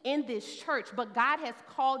in this church, but God has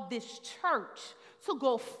called this church to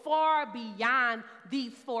go far beyond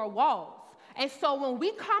these 4 walls. And so when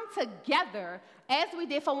we come together, as we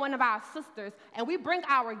did for one of our sisters, and we bring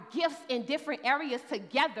our gifts in different areas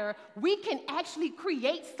together, we can actually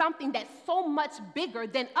create something that's so much bigger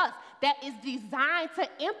than us, that is designed to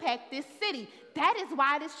impact this city. That is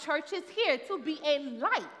why this church is here, to be a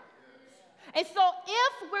light. And so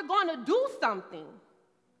if we're going to do something,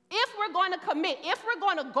 if we're going to commit, if we're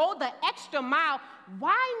going to go the extra mile,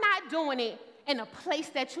 why not doing it in a place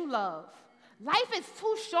that you love? Life is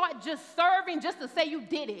too short just serving just to say you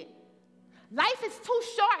did it. Life is too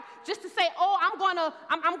short just to say, oh, I'm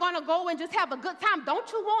gonna go and just have a good time.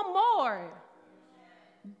 Don't you want more?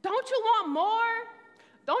 Don't you want more?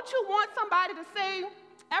 Don't you want somebody to say,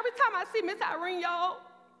 every time I see Miss Irene, y'all,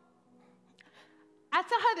 I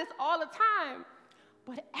tell her this all the time,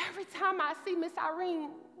 but every time I see Miss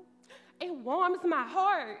Irene, it warms my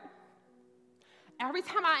heart. Every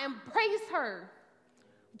time I embrace her,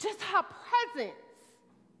 just her presence.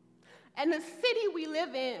 And the city we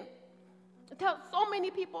live in, there's so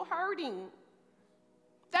many people hurting.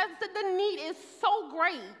 The need is so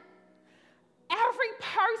great. Every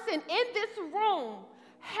person in this room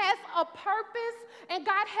has a purpose, and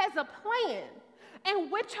God has a plan.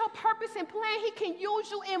 And with your purpose and plan, He can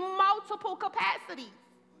use you in multiple capacities.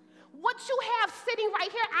 What you have sitting right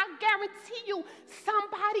here, I guarantee you,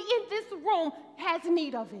 somebody in this room has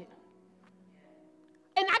need of it.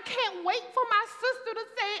 And I can't wait for my sister to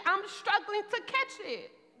say, I'm struggling to catch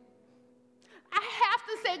it. I have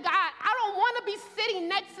to say, God, I don't want to be sitting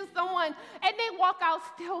next to someone and they walk out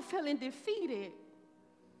still feeling defeated.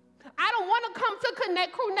 I don't want to come to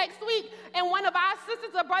Connect Crew next week and one of our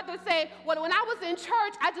sisters or brothers say, well, when I was in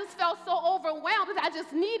church, I just felt so overwhelmed that I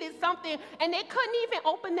just needed something, and they couldn't even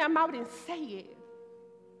open their mouth and say it.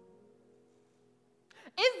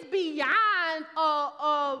 It's beyond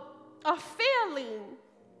a feeling.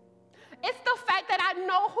 It's the fact that I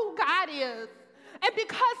know who God is. And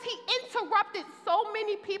because He interrupted so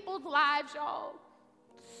many people's lives, y'all,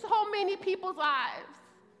 so many people's lives.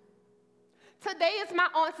 Today is my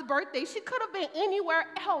aunt's birthday. She could have been anywhere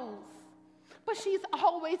else, but she's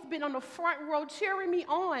always been on the front row cheering me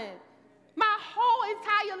on. My whole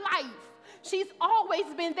entire life, she's always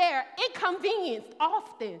been there. Inconvenienced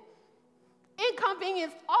often,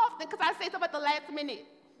 because I say something at the last minute.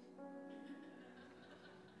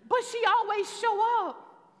 But she always show up.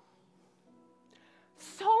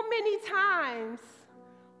 So many times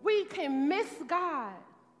we can miss God.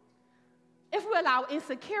 If we allow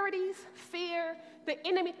insecurities, fear, the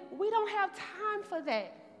enemy, we don't have time for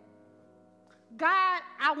that. God,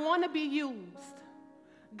 I want to be used.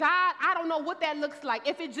 God, I don't know what that looks like.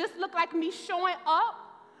 If it just looked like me showing up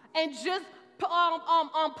and just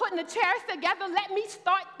putting the chairs together. Let me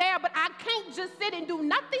start there, but I can't just sit and do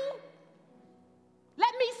nothing.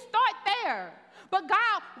 Let me start there. But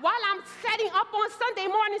God, while I'm setting up on Sunday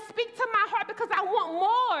morning, speak to my heart because I want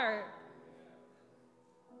more.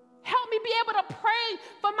 Help me be able to pray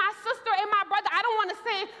for my sister and my brother. I don't want to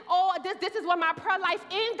say, oh, this is what my prayer life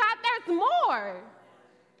is. God, there's more.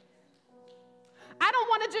 I don't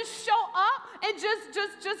want to just show up and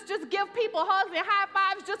just give people hugs and high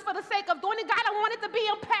fives just for the sake of doing it. God, I want it to be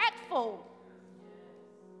impactful.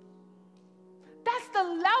 That's the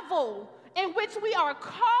level in which we are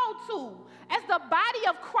called to. As the body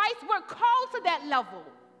of Christ, we're called to that level.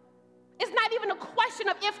 It's not even a question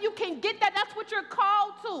of if you can get that. That's what you're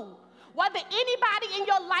called to. Whether anybody in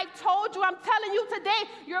your life told you, I'm telling you today,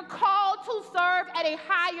 you're called to serve at a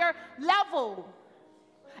higher level.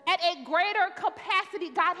 At a greater capacity,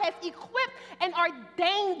 God has equipped and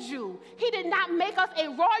ordained you. He did not make us a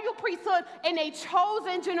royal priesthood and a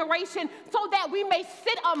chosen generation so that we may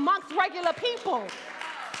sit amongst regular people.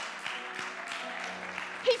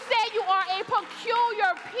 He said you are a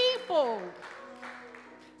peculiar people,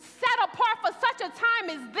 set apart for such a time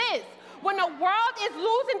as this. When the world is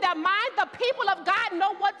losing their mind, the people of God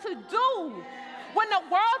know what to do. When the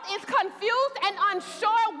world is confused and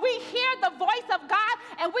unsure, we hear the voice of God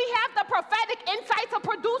and we have the prophetic insight to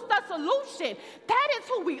produce the solution. That is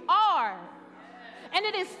who we are. And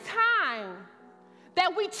it is time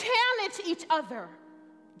that we challenge each other.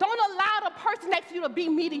 Don't allow the person next to you to be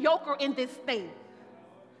mediocre in this thing.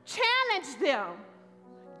 Challenge them.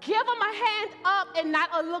 Give them a hand up and not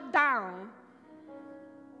a look down.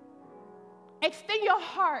 Extend your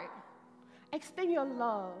heart. Extend your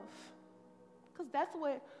love. Because that's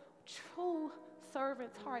what true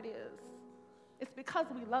servant's heart is. It's because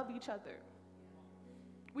we love each other.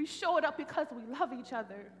 We show it up because we love each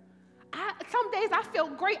other. Some days I feel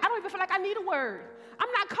great. I don't even feel like I need a word.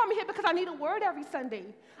 I'm not coming here because I need a word every Sunday.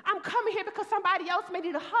 I'm coming here because somebody else may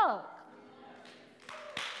need a hug.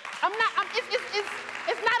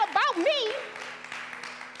 It's not about me.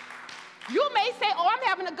 You may say, oh, I'm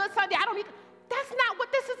having a good Sunday. I don't need. That's not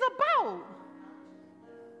what this is about.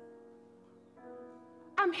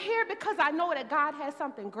 I'm here because I know that God has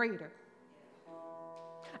something greater.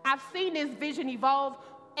 I've seen this vision evolve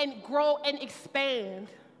and grow and expand.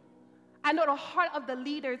 I know the heart of the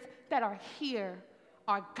leaders that are here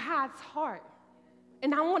are God's heart.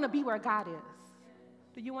 And I want to be where God is.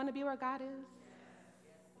 Do you want to be where God is?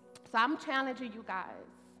 So I'm challenging you guys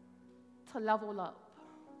to level up.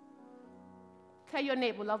 Tell your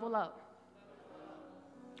neighbor, level up.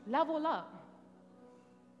 Level up.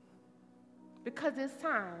 Because it's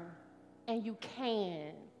time, and you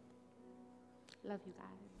can. Love you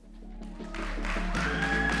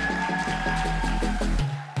guys.